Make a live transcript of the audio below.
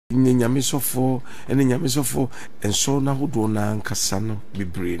Nyamesofo ene nyamesofo enso na hodo na nkasa no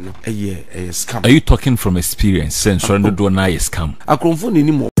bebre no eye scam. Are you talking from experience? Senso no do na scam. Akromfo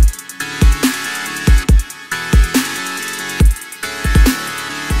ni mo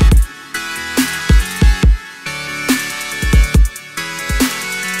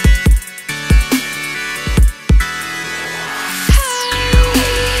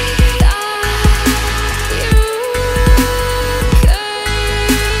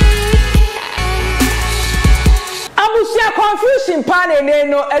Pane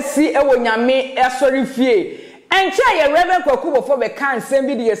no asi ewo nyame esori fie enche ye Reverend Kwaku before be kan sem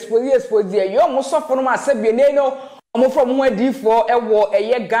bi the expose yo mo sofo no asabie ne no omo from ho adifo ewo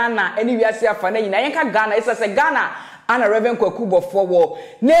eye Ghana eni wiase afa na nyina yenka Ghana isa Ghana ana Reverend Kwaku before wo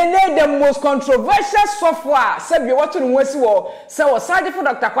ne the most controversial software sabie wato no wasi wo se wo sage for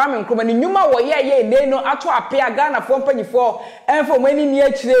Dr. Kwame Nkrumah ni nyuma wo ye ne no ato apia Ghana fo mpanyifo enfo mani ni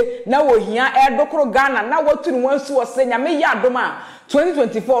akire na wo hia edokoro Ghana na wato no wasi wo se nyame ya adoma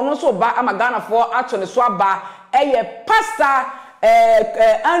 2024 no so ba ama Ghana for ato ne so aba Pastor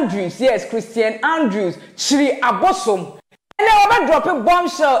Andrews, yes, Christian Andrews Kyiri Abosom ene oba drop a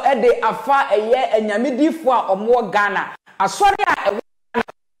bombshell de afa enyamedifo a omo Ghana asori a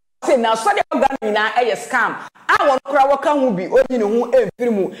say na asori Ghana na scam a won kura waka hu bi onyi ne hu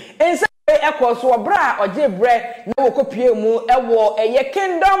emfiri mu ense ekọ so obra oje bre na wokopie mu ewo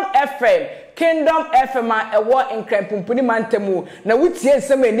Kingdom FM a ewo nkrampumpuni mantemu na wutie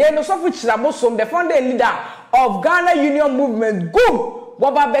nsem ene no Osofo Kyiri Abosom the founder leader of Ghana Union Movement group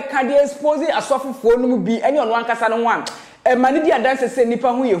boba beka de expose asofofo no mu bi ene ono ankasa no ho mani di adanse se nipa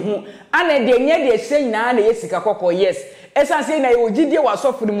hu ye hu ana de nye de hye nyina na yesika kokko yes esanse na ye ogidie wa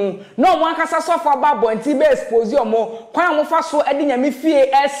asofo mu na omo ankasa sofo aba bonti be expose omo kwan mo fa so ede nyame fie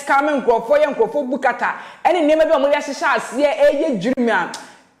scam nkrofo ye nkrofo bukata ene nema bi omo ya hyehyɛ ase eye dwurumi a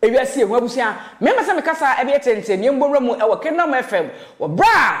ewiase ehu abusia memba se mekasa ebe tenten ne mbomra mu ewo Kingdom FM wo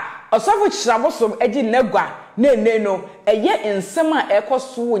bra Osofo Kyiri Abosom agi nagwa ne no eye nsem a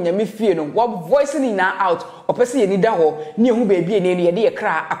ekoso wo nyame fie no wo voice ni na out opese ye ni da ho ne ehu beebie ne no ye de ye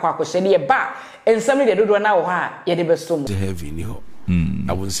kra akwakohye ne ye ba nsem ne de dodo na wo ha ye de besom the heavy ni ho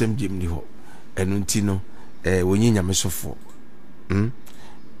awonsem jem ni ho enu nti no wonyi nyame sofo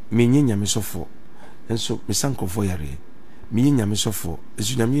menyi nyame sofo enso misankofo yare menyi nyame sofo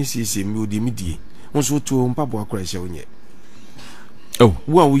esu nyame siesie mi odi mi die wonso to mpabo akora hye wonye oh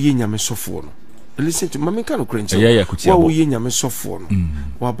wa wo yi nyame sofo no listen to mama kan okrenche wa wo yi nyame sofo no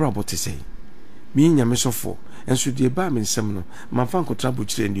wa bra bote sei mi nyame sofo enso de ba me nsem no manfa nkotra bo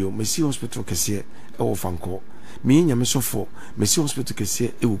kire ndio mesi hospital kese e wo fanko mi nyame sofo mesi hospital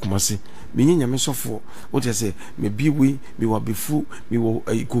kese e wo kumase mi nyame sofo wo te se me biwi mi wa befu mi wo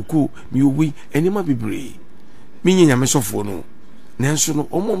ikuku mi wi enima bibre mi nyame sofo no nanso no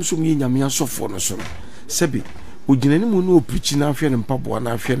omom so mi nyame sofo no so sebi oginani mu no oprichi na afia ne mpaboa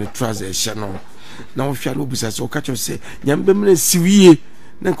na afia ne trouser ehye no na wo hwa no obisa se o ka cho se nyambe mna siwie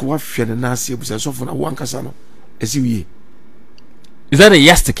na ko wa hwa ne na ase obisa sofo na wankasa no esiwie. Is that a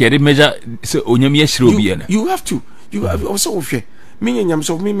yastic measure so onyam yeshiro obi na you have also hwe me nyam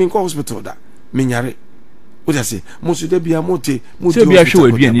so me ko hospital da me nyare o da se mo so da bia mo te bia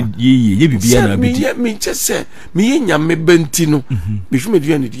hwe waduane ye bibia na bidi me chese me nyam me banti no me hwe me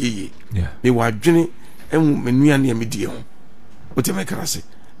duane ye me wadwene emu menua ne me die ho o te me krase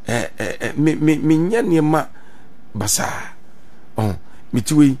me nya ne ma basa me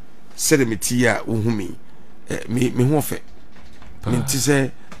tiwe sede me tia wo hu me ho fe me nti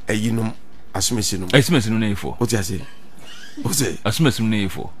se ayinom asomesi no na ifo o te ase o se asomesi no na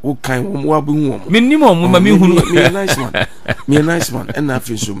ifo o kan wo abu hu wo me nimo mo ma me hu me nice man and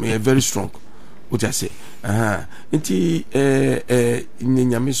afin so me very strong o te ase nti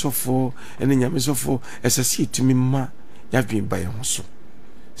nyame sofo ene nyame sofo esase etumi ma ya dwen ba ye ho so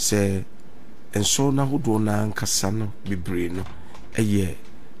se enso na hodo na nkasa no bebre no eye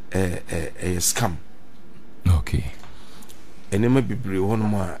scam okay enema bebre hono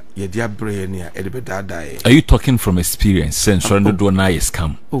ma ye dia bre ne a edebe dadae. Are you talking from experience? Senso no do na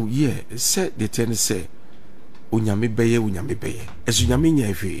scam. Oh yeah, say the ten say unyame beye esu nyame nya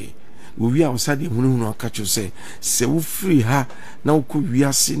efe wi a osade hunu aka cho se wo free ha na wo ko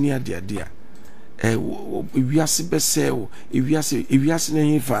wiase ne ade a wiase bese wo wiase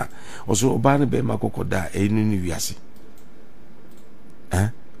ne yifa oso oba ne be makokoda enu ni wiase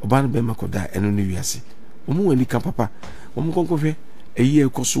oba ne be makoda enu ni wiase omu wani kan papa omu konkohwe eyi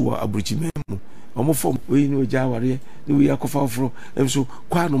ekoso wa abruchi memu omu fom we ni oja aware ni we akofa ofro emso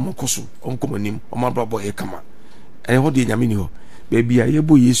kwa no mokoso onkomanim omabrabo e kama ho de nyame ni ho bebia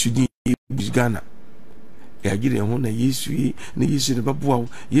yebo Yesu ni Ghana ya gire ho na Yesu yi na Yesu ne baboa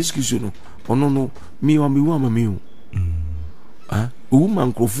Yesu Kristo no ono no mi wa mi wa ma mi o owu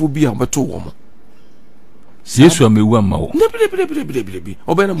man krofo bi a beto wo mo Yesu amewu ama wo bi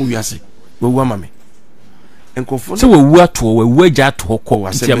obe na mo wiase wo ama me enkrofo se wo ato wo agya ato ko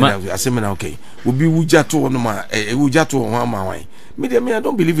asema na okay obi wu gya to no ma wu gya to ho ama wan me I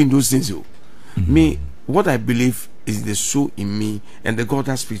don't believe in those things o me what I believe is the soul in me and the God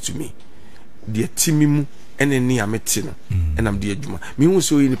that speaks to me the timimu and any ameti no and I'm the adwuma me hu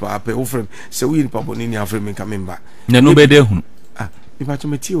so yin pa apa wo frem se wo yin pa boni ni afrem me come back na no be de hu me ba to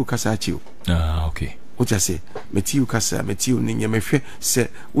meti o kasa achi o okay what you say meti o kasa meti o ni nyemehwe se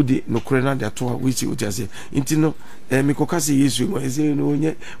wo de no kore na de to a we what you say inti no me kokase Yesu ngo ese no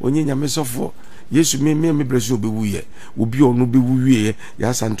onye nyame sofo Yesu me breso obewu ye obi onu bewu wie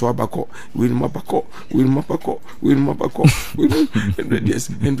ya santo abako we ni mabako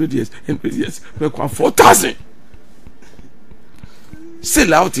 100 years we kwa 4000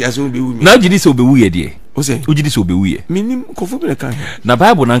 sell out ya so obewu na jidi so obewu ye de o say ujidi so obewu ye minim kofu be kan na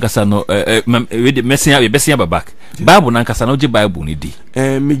bible na nkasa no we de mesia babak bible na nkasa no je bible ni di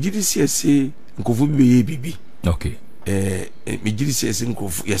me jidi ese kofu be ye bibi okay me jiri se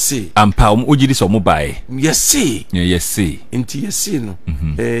nkrofo yesi ampa ojiri so mo bae yesi enti yesi no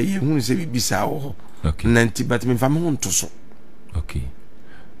ye hunu se bibisa wo okay nanti but me fam ho ntoso okay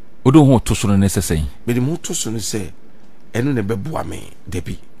odo ho toso no nesesen me de mo toso no se eno ne beboa me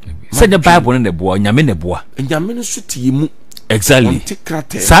debi se the bible ne boa nyame ne boa nyame no so tie mu exactly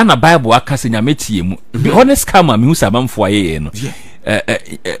sa na bible aka se nyame tie mu be honest kama me hu sa mamfo aye no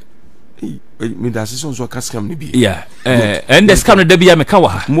me da season so kaskam ne bi and the scam de bia me ka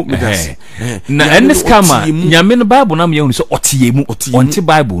wa na and scam nyame no bible na me hu so otie mu onti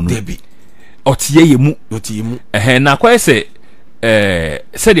bible no debi otie mu na kwa se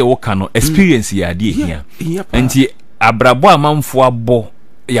said the work no experience ya de hia nti abrabo amamfo abo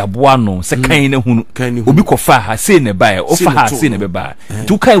ya boa no se kan na hunu obi ko fa ha se ne bae o fa ha se ne be ba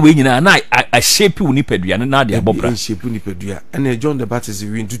tu kai we nyina na a shape uni pedua na de abobra shape uni pedua and John the Baptist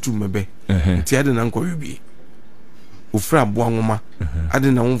we ntutu mebe nti ade na nkọ bi ofra abo anwoma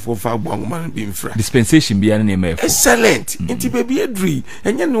ade na wonfo fa abo anwoma bi mfra dispensation bia na me excellent nti baby edri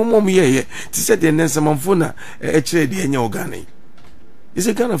enye ne omom ye ti se de nsamamfo na kire de enye organic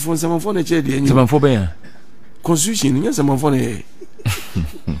ise kana fo nsamamfo na kire de enye nsamamfo be ya constitution nye nsamamfo na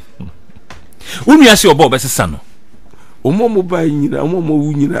unu ya se obo be sesa no omomo ba nyina omomo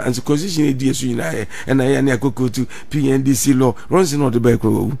wu nyina and constitution e die so nyina na ya ne akokotu PNDC law runs not the back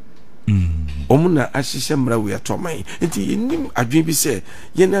row omuna ahihye mra we atoman enti enim adwen bi se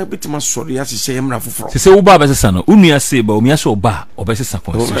ye na betima sori ahihye ye mra foforo se wo ba be sesa no unu ya se ba omi ya se oba obe sesa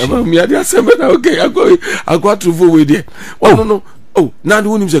constitution mi ade aseme na okay akwa trufo we die no na de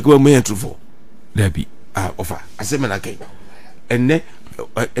wonim se kwa me trufo dabi ofa aseme na kai enne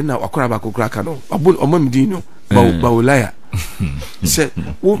na akora ba kokra ka no omamdi no ba olaya se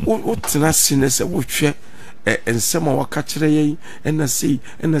wo tena sine se wo hwe ensema waka kire yen na sei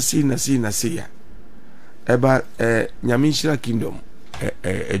ya eba nyame nshira kingdom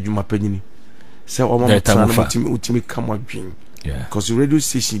adwuma panyini se o mama tena na utimi kamwa dwen because radio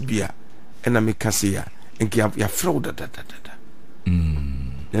station bia na me kase ya enki ya fraud da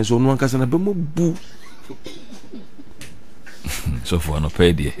so no ankasa na be mo bu so for no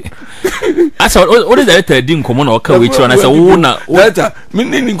pay there asa what is that din komo na oka we chiro na say wo na later me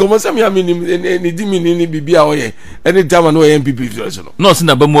ni komo sam ya me ni di me ni bibia oye any time no MPP so no sin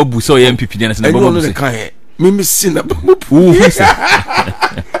na ba mo abu so MPP dey na sin na ba mo abu me sin na ba mo wu se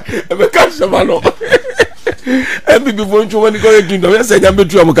e be ka shama no MPP for nchu wani ko kingdom ya say jam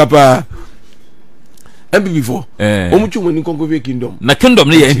betu am kapa MPP for o mu chu wani ko kingdom na kingdom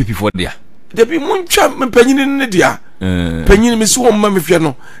ne ya MPP for there debi mu ntwa panyini ne dia panyini me so ma me hwe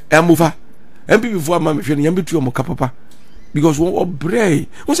no amufa MPP for ma me hwe no yambetu o moka papa because wo brey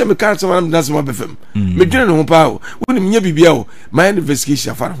wo se me kan so na dance ma befem me dwene no ho pa o wo ni nya bibia o my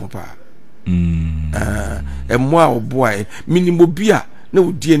investigation afara ho pa mo a oboa minimo bia na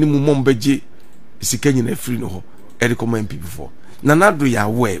odie ni mu mombeje sika nyina free no ho e de koma MPP for na nado ya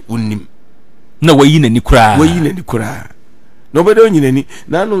we onim na wayi na ni kura nobody onyinani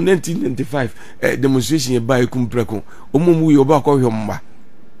na no 1995 demonstration e ba ekumpreko omomu ye oba ko hwomba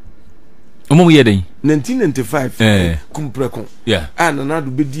omomu ye den 1995 kumpreko na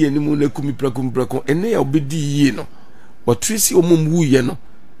nado bedi animu na kumpreko ene ya obedi ye no o trisi omomu ye no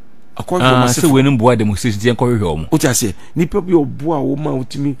akwa se we no boa demonstration je ko hwom o tia se nipa bi oboa wo ma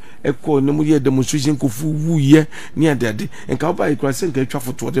otimi ekọ na mu ye demonstration ko fu wu ye ni adade enka oba ikra se nka twa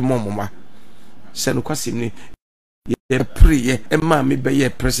foto de momoma se no kwasem ni ye pray e ma me be ye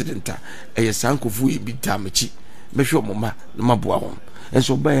president a e sankofu e bi tamechi me hwe omoma na maboa ho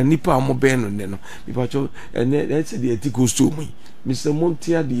enso ba ya nipa mo be no ne no nipa cho ene se de etiko sto mu Mr.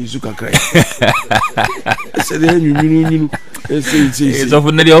 Montia de Yesu kakra se de nyunyunu se so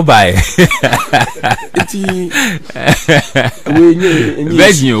for na buy eti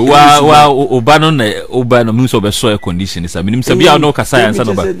we nye wa obano na obano mu so be so condition is minim se bia no kasa yansa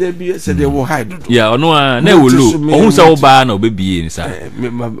no ba se de wo hide ya ono a na wolu ohun se oba na obebie ni sa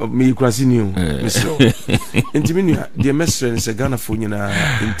me krasi ni o Mr. enti me nua de mesre se Ghana fo nyina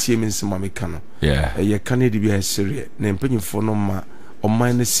entie me nsema me ka no ye Canada bia serie na mpanyimfo no ma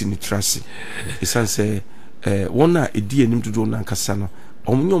oman na sinitrasi esanse wona edi anim dodo na nkasa no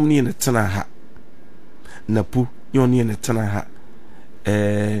omnyom ne ne tena ha na pu nyon ne tena ha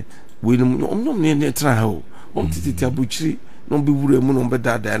we omnyom ne tena ha o titi abuchiri no be wura mu no be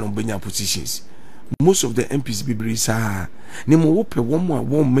dada no be nya positions most of the MPs bibiri sa ne mo wo pe wo mu a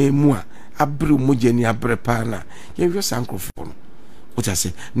wo mu a abre mo jeni abre pa na ye hwe sankrofo no o ta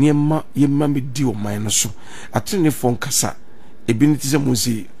se ne ma ye ma me di o man no so atene fo nkasa ebiniti se mo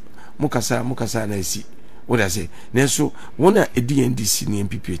si mo kasa na esi o da se ne so wona edi NDC ne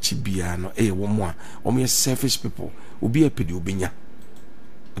MPP echi bia no wo mo a o me selfish people obi epedi obenya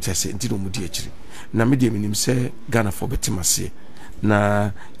o ta se ntino mo di echiri na me de minim se Ghana for betimase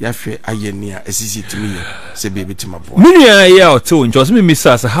na ya hwe ayeni a esisi timi se be betimabo minia ya oto njos me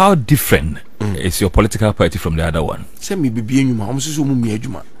misas how different is your political party from the other one se me bibi enwuma o so mu mi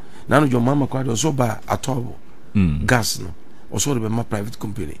adwuma na no jo mama kwa do so ba atobo gas no o so be ma private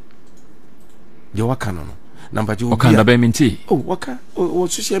company de waka no number jo waka na be minti waka o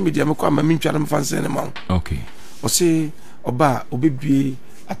social media me kwa ma mintwa na fanse ne ma okay o se oba obebie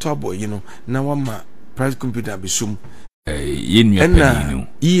atobo yi no na wa ma private company abesum yenua pani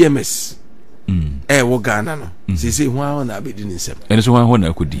EMS wo Ghana no se ho na abedi ni nsem ene so ho na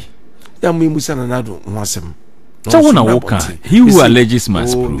akodi ya mu musa na nado ho asem so wona wo ka he who alleges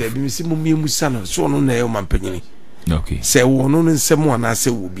must prove be mi si mu musa na so no na e ma panyini okay se wo no nsem wo na se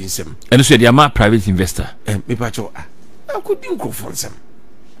wo bi nsem ene so dia ma private investor me pa cho akodi nkrofo nsem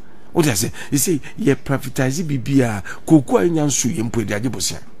o dia se you see ye privatize bibia koku anya nso ye mpo de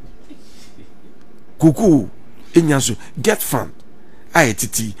agebosia koku enyanso get fund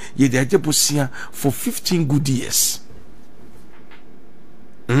ayetiti ye de agebosia for 15 good years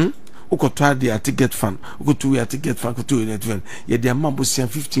ukoto ade at get fund ukoto ya get fund ukoto net fund ye de amabosia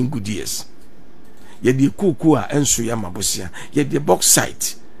 15 good years ye de koku a enso ya mabosia ye de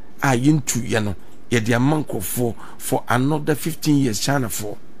bauxite a yintu ye no ye de amankofo for another 15 years China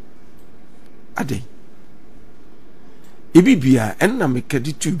for ade ebibia enna me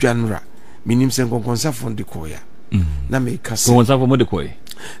kedi tu January minim sen konkonsa fonde koya na me kase konkonsa fo mode koy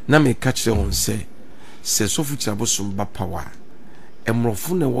na me kachire on se sofu Abosom ba power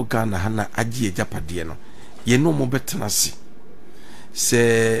emrofo na wo Ghana ha na agye ejapade no ye no mo betena se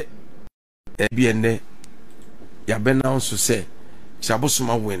se ebiene ya bena onso se Abosom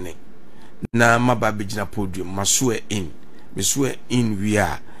awene na maba begina podium maso in we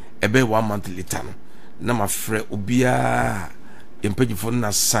are ebe 1 month later no na mafre obia empagifo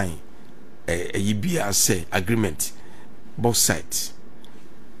na sign yibia say agreement both sides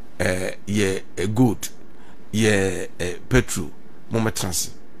ye good ye petrol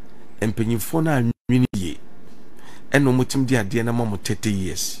mometrans empagifo na nwini ye eno motim di ade na mamo 30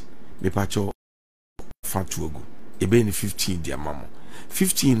 years me pacho fatuogu ebe ni 15 di amamo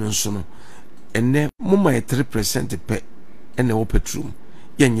 15 nso no enne moma 3% pe ene wo petrol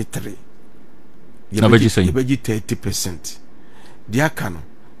yenye 3 yebeji 30% dia kano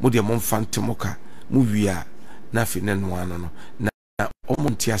mo de mo mfante moka mo wia na afi ne no ano no na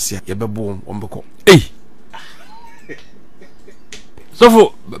omontiasia yebebo ombeko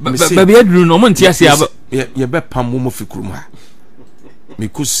sofo baby adru no omontiasia yebe pam mo fikuru ma me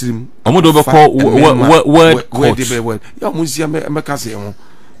kusirim omodo be call word ya mo sia me kase ho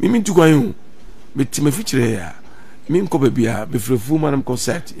mimi ntukwan me fichire ya min ko bebia be frefu manam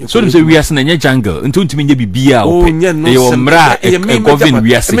concert so dem say we as na nya jungle ntuntumi nya bibia o pe e o mra e govern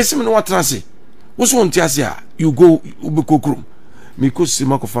we as me sim no watrase wo so ntiase a you go ubekokrum me ko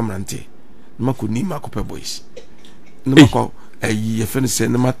sima ko famrante mako ni mako pe boys mako ye fen se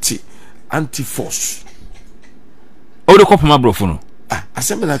na mate anti force o de kopama brofo no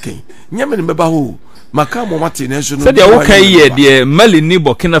asem na kan nya me meba ho maka mo mate na so no se de wo kan ye de mali ni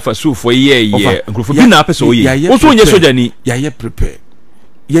Burkina Faso fo ye nkrofo bi na apese o ye wo so nye soja ni ya ye prepare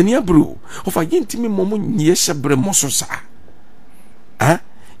ye ni abro ofa yintimi momo nye hyebre moso sa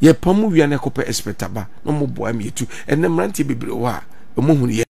ye pamu wi na kope expectaba no mo boa mi etu ene mranti bebre wa mo hu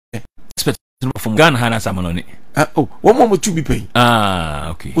ye from Ghana Hana Samononi. Oh, one more to be paid.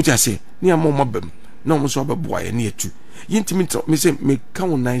 Okay. What I say, near Mama Bem, no more so boy near to. Intimate, me say, me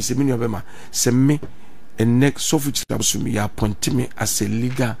count 9 million of them, send me and next Sophie Abosom ya appoint me as a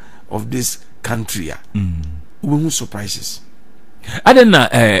leader of this country. Who surprises? I don't know,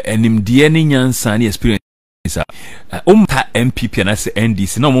 and him the any nyansan experience. Umpa MPP and I say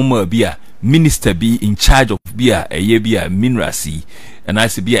NDC, no more be a minister be in charge of be a minerasi and I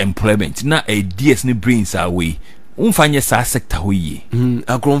say be employment. Now a DS ni brains away. Umfanya sa sector we.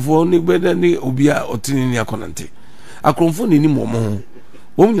 A cromfo ni better ni obia otini ni akonante. A cromfo ni momo.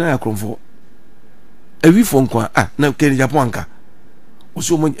 Womnya a cromfo. A we phone kwa na Kenya Japanka.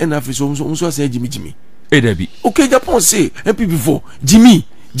 Oso mo NF so say Jimmy. Debbie. Okay, Japan say MP before Jimmy.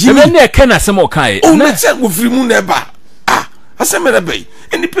 Jimmy ne ken asem o kai. Oh, na say go free mu neba. Asem na bay.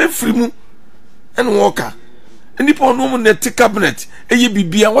 Any pay free mu. And walker. Any pon no mu net cabinet. Eye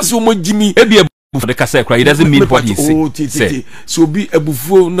bibia was mo Jimmy. E be for the kasa cry. It doesn't mean what he say. So be a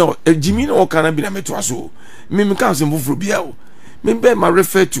buffo no. Jimmy no can be na meto so. Me kan sem buffo bia o. Me be ma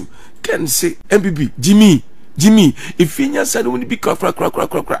refer to can say MPP Jimmy. If you said when be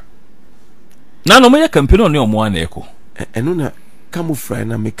crack. Na no me campaign on your mo na eko. Eno na camouflage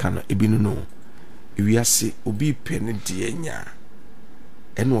na meka no ebi no wi ase obi pene de nya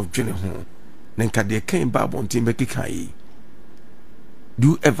eno odwene ho na nka de kan ba bontin be keka yi. Do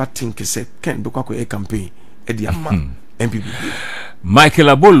you ever think say can be kwako a campaign e de ama MPP? Michael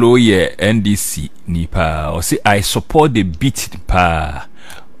Abolo ye NDC ni pa o say I support the beat pa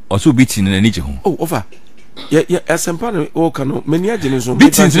also beating na nije ho. Oh over asempa no o kanu many agents on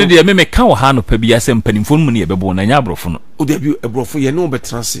beating ne de me ka wo ha no pa bi asempa ni fon mu ne ye bebo na nya abrofo no o de bi abrofo ye no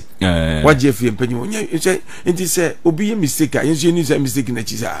betrase waje fie mpanyi onye nti se obi ye mistake a yenso ni se mistake na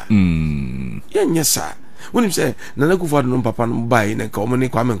chisa ye nya sa wonim se nana kufa no papa no bai na ka o ne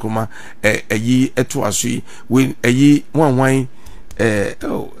kwa menkroma eyi eto aso yi we eyi wanwan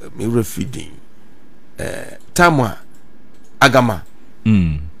me refeeding tamwa agama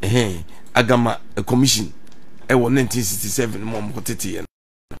agama commission e 1967 mom kotete yen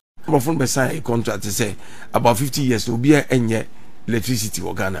from be sign a contract to say about 50 years to be enye electricity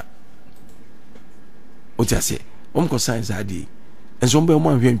wo Ghana o ti ase ko science adi en so be mo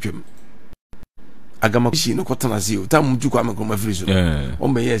ahwentwem agama commission no kotana se o tam ju kwa menko mafiri so o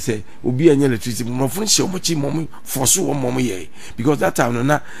me ye say obi enye electricity mo fun hye mo chi mom force wo mom ye because that time no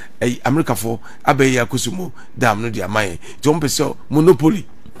na America for abaye akosumo dam no dia man jompe so monopoly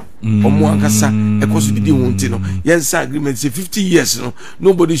omo ankasa ekoso didi wonti no yes agreement say 50 years no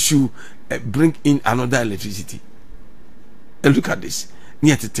nobody should bring in another electricity. And look at this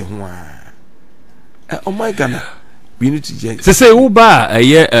near tete ho oh my God, we need to change. Say uba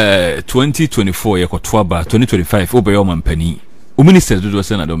 2024 ye kotoa ba 2025 obe yo mampani o minister do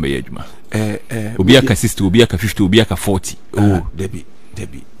say na don be adwuma obi aka 60 obi aka 50 obi aka 40 oh debi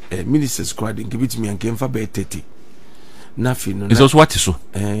minister squad give it me and came for be 30 nothing no. It's also what is so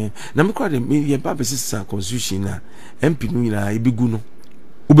na me kwade me ye ba be sisa constitution na MP no ina ibegu no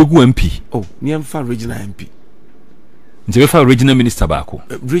ubegu MP oh ni amfa regional MP nje fa regional minister baako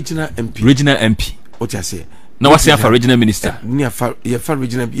regional MP what you say na wasi afa regional minister ni afa ye fa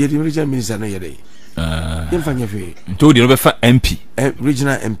regional minister no ye dey yemfa nyefe nto di no be fa MP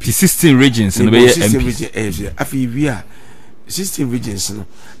regional MP 16 regions no be MP afi via 16 regions no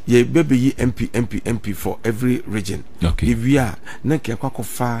ye bebe yi MP for every region. Okay. If we are na ke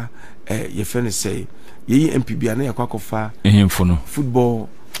akwakofa ye friend say ye MP bia na yakwakofa ehemfo football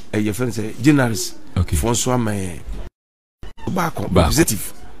ye friend say generals. Okay. Fonso amaye back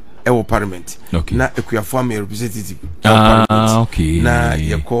representative ewo parliament. Okay. Na ekuafo amaye representative okay. Na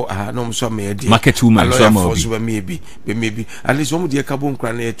yeko no mso amaye di market woman so amaye maybe at least omo de carbon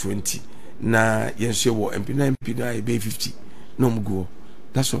kra na 20 na yenso wo MP na MP na be 50 no mgo.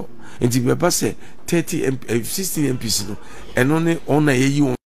 That's all. And if you say 30 16 MPs no and only on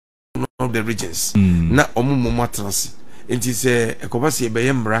one of the regions na omo trans and it say ekobase be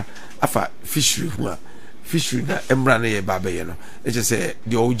yemra afa fishery na emra na ye ba be ye no it just say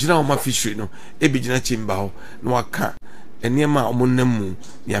the original ma fishery no e be gina chimba ho na waka enema omo namu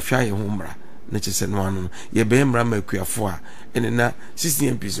ya afia ye ho mra na chese no anu ye be yemra ma akuafo a ene na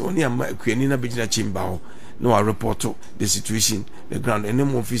 16 MPs oni ama akuani na be gina chimba ho no I report the situation the ground and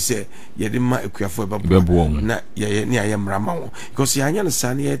them officer ye de ma ekuafo babu na ye ni ayemra ma wo because ye anya no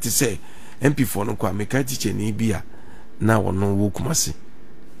sane ye te say MP4 no kwa meka teacher ni bia na wono wo kumase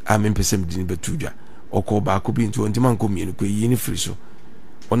amen pesem din betudwa okọ ba ko bi nti onti man ko mienu ko yi ni free so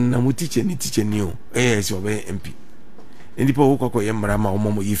onna mu teacher ni o se obe MP ndi po wo ko ye mra ma o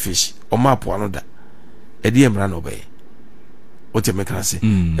mo yi fish o map ano da e de mra no be what you make say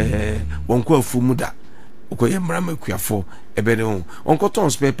one ko afu mu da ukoye mrama kuafo ebe ne ho onko ton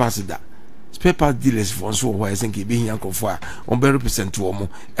spare parts da spare part dealers for so why think e be hian kofo a on be represent wo mo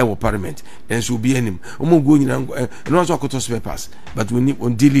e wo parliament and so be anim o mo go nyina no so akoto spare parts but we need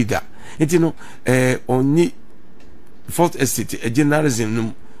on deal leader enti no on ni fourth estate a generalism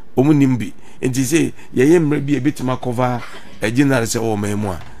no o mo nimbi enti say ye mra bi e betima cover a generalism o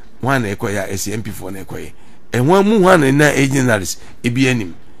memu a one e koya SMP4 na ekoye e ho mu one na a generalism e be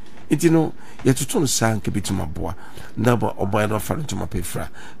anim enti no yɛtoto no saa nke bituma boa na ba ɔbaa no fa no ntoma pefra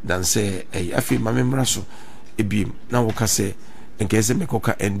dan sɛ afi ma memra so ebiem na woka sɛ nke sɛ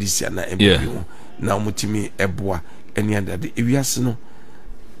mekoka NDC na MPP ho na omutimi eboa ɛne adade ewiase no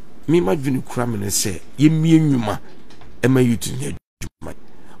me madwene kura me ne sɛ yɛmie nnwuma ɛma youth ne adwuma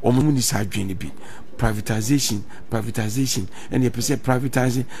ɔmo ni saa adwene bi privatization and you say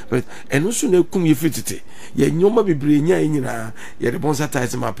privatizing but and also na kum ye fitete ye nyoma bebre nya nyina ye de bonsa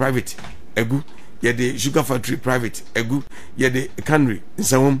ties ma private egu ye de sugar factory private egu ye de cannery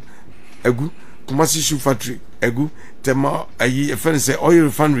nsawom egu Kumasi shoe factory egu tema ayi e say oil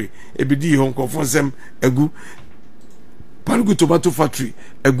refinery ebidi ho nkofo nsem egu Palugu tomato factory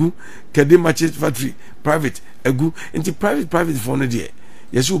egu Kede market factory private egu into private for no de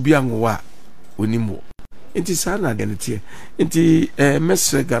yesu obi anwa onimo enti sana ganete enti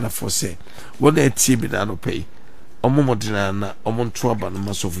mesre Ghana for say what they tie bi na no pay omomodena na omonto aba no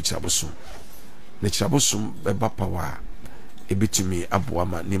masofu Abosom na Abosom beba power ebitumi aboa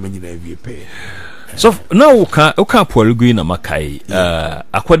ma ne manyina awie pay so now uka Palugu na makai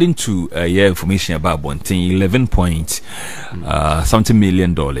according to your information about Bontin 11 point something $1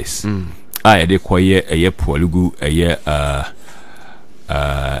 million I dey koye Palugu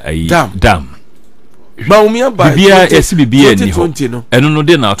dam Baumia ba bibia bibia ni ho 2020 no eno no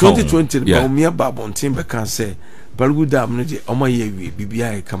de na account 2020 Baumia ba Bontin be kan say Palugu dam no de omaye wi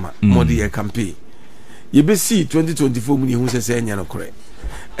bibia e kama mode ye campaign ye be see 2024 mu ni hu se enya no kore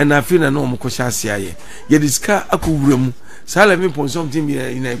and I feel na no mo ko hyase aye ye diska akowura mu sala me pon something bi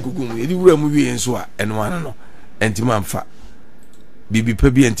na gugu mu ye di wura mu wi enso a eno ana no entima amfa bibi pa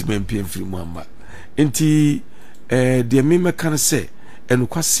bi entima mpie mfiri mu amba enti de me meka say eno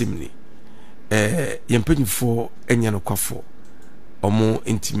kwasem ni yempanyifo enya no kwafo omo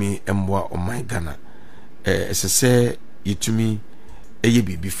intimi emboa oman Ghana esese yitumi eye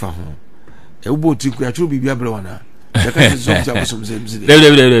bibi fa ho ubo tinku ya churu bibi abrewana yakase zo Abosom zemzide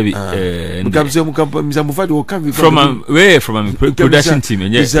mukamse wo kan from where from production team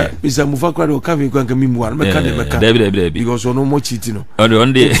misa mufa kwa wo kan kwa nka mimu an meka de meka because ono mo chiti no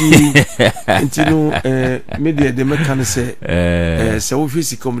on the intino media de meka ne se wo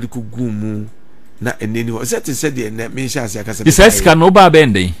fisi komedi ku gumu na eneni wo set said de me sha ase akasa the size can no ba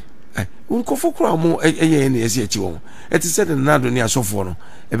bending unko fokura mo eye ne ese echi wo et said na do ni Asofo no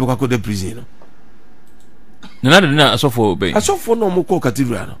e be kwa ko de prison no na na Asofo be Asofo no mo ko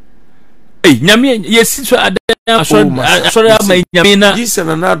cathedral no nyame yesi so asori ama nyame na yisa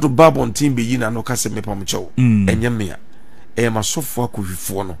na do babon team be yina no kase me pam chew enyame a masofo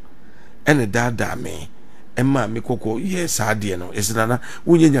akohwifo no ene dada me emma me kokko yes ade no esina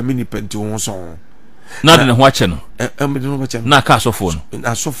wonye nyame ni penti ho so na de ho ache no me de no bache na ka Asofo no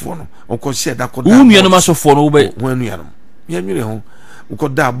Asofo no onko she da koda unu no Asofo no wo be wonu ya no ya nwire ho uko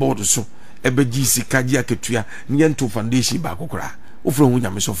da board so ebe gisi kaji aketua nye nto foundation ba kokora ofro hu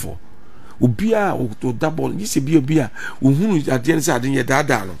nyame sofo obia o double gisi bia ohunu ade ne se ade ye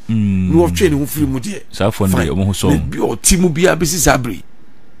dada no ni wo twe ne ho firi mu de sa fo ne o ho so bi o timu bia besi sabri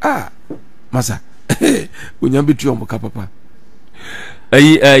masa onyambe tu omo ka papa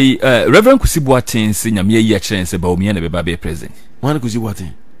Reverend Kusibuatin nyame yi a kire nse ba omiya na be ba be president wan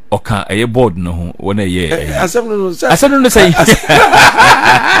Kusibuatin oka eye board no ho wona ye asem no say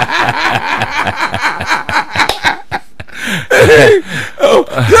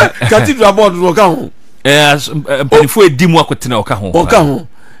cathedral board no ka ho panifo edimu akotena oka ho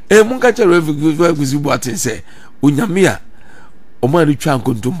munka che Reverend Kusibuatin say onyame a omo ri twa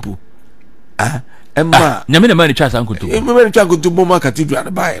nkontompo emma nyame na mani twa sankontompo emma ri twa nkontompo ma cathedral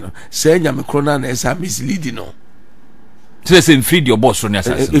na bae no say nyame krona na esa misleading no say free your boss on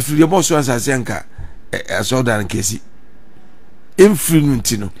assassin if your boss was asenka asoda nkesi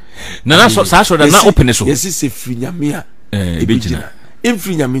influence no na so sa so da na open so yes se free nyame a ebegina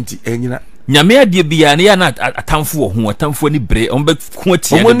influence nyame nti enyina nyame adie bia na ya na atamfo ho atamfo ni bre on be ko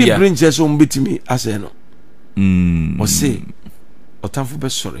tie na bia omoni bre nche so mbetimi ase no o se otamfo be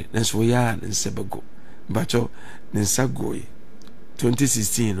sore nenso ya nsebego bacho nsagoyi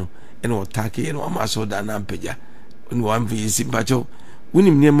 2016 no ene otake no amasoda na mpeja ni one visi bacho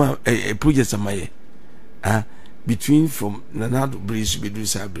unim nema project amaye between from Nanado Breeze to Bedu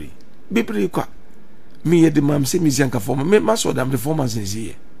Sabri. Be kwa. Me the mam say me zianka former. Me maso dam the formers in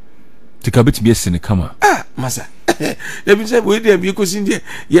here. Tika bit be sin kama. Ah, masa. Let me say we there because in there.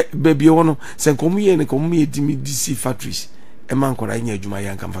 Yeah, baby ono. Sen komu ye ne komu ye dimi DC factories. E man kwara nya adwuma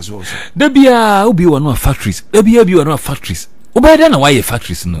yanka mfaso so. Da bia obi won no factories. Da bia bi won no factories. Oba da na why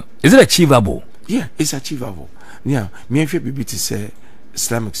factories no. Is it achievable? Yeah, it's achievable. Yeah, me hwe bibi to say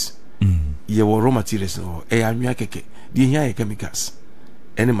Islamics. Ye raw materials no. E anwa keke. Di here chemicals.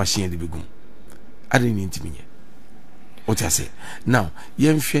 Any machine de begum. I didn't intimi. What I say. Now,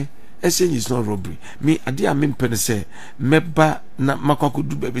 yemhwe essence is not robbery. Me ade a mempene say meba na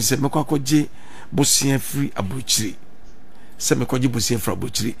makwakodu bebe say makwakoje bosia free abrochiri. Se mekwaje bosia free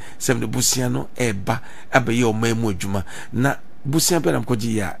abrochiri. Se me bosia no eba abaye o mamu adwuma na bosia be na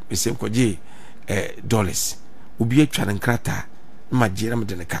mkwaje ya me se mkwaje dollars. Obi atwa nkrata ma je na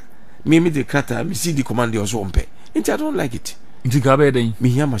mede neka. Me de krata me see the command dey so ompe. I don't like it. Intika be den. Me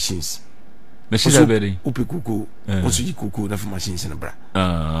hear machines. Machines be den. Upe kuku. Also yi kuku na for machines na bra.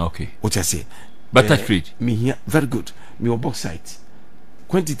 Okay. What I say? Better trade. Me here very good. Me o box site.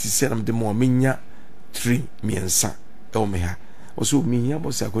 Quantity say am the more me nya 3 miensa. E me ha. Also me here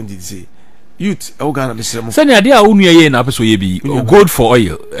box quantity say youth e o Ghana be sere mo. Sani ade a onu ye na apeso ye bi. Gold for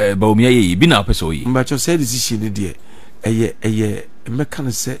oil. Ba o me ye bi na apeso ye. Mba cho say decision dey eye me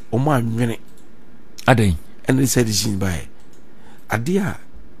kan say o ma anwene. Aden. And they said decision by idea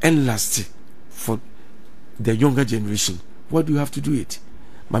and last for the younger generation. What do you have to do it?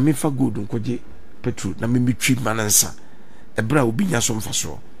 Ma me fa good nkoje petrol na me twi manansa. Ebra obi nya so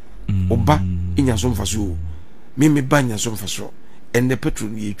mfaso. Oba nya so mfaso. Me banya so mfaso. And the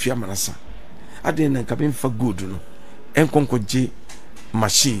petrol ye twi manansa. Ade na nka me fa good no. Enkonkoje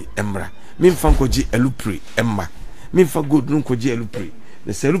machine emra. Me fa nkoje elupre emma. Me fa good no nkoje elupre.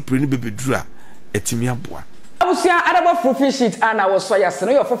 The elupre ni bebedura etimi aboa. Abosia adabo free sheet ana wo so ya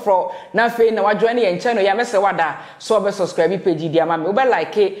sene yo foforo na fe na wadjo ne ye channel ya mese wada so be subscribe page di ama me wo be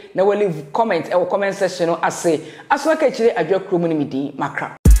like na we leave comment e wo comment section no ase aso ka chire adwa krom ni midi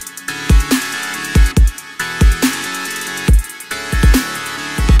makra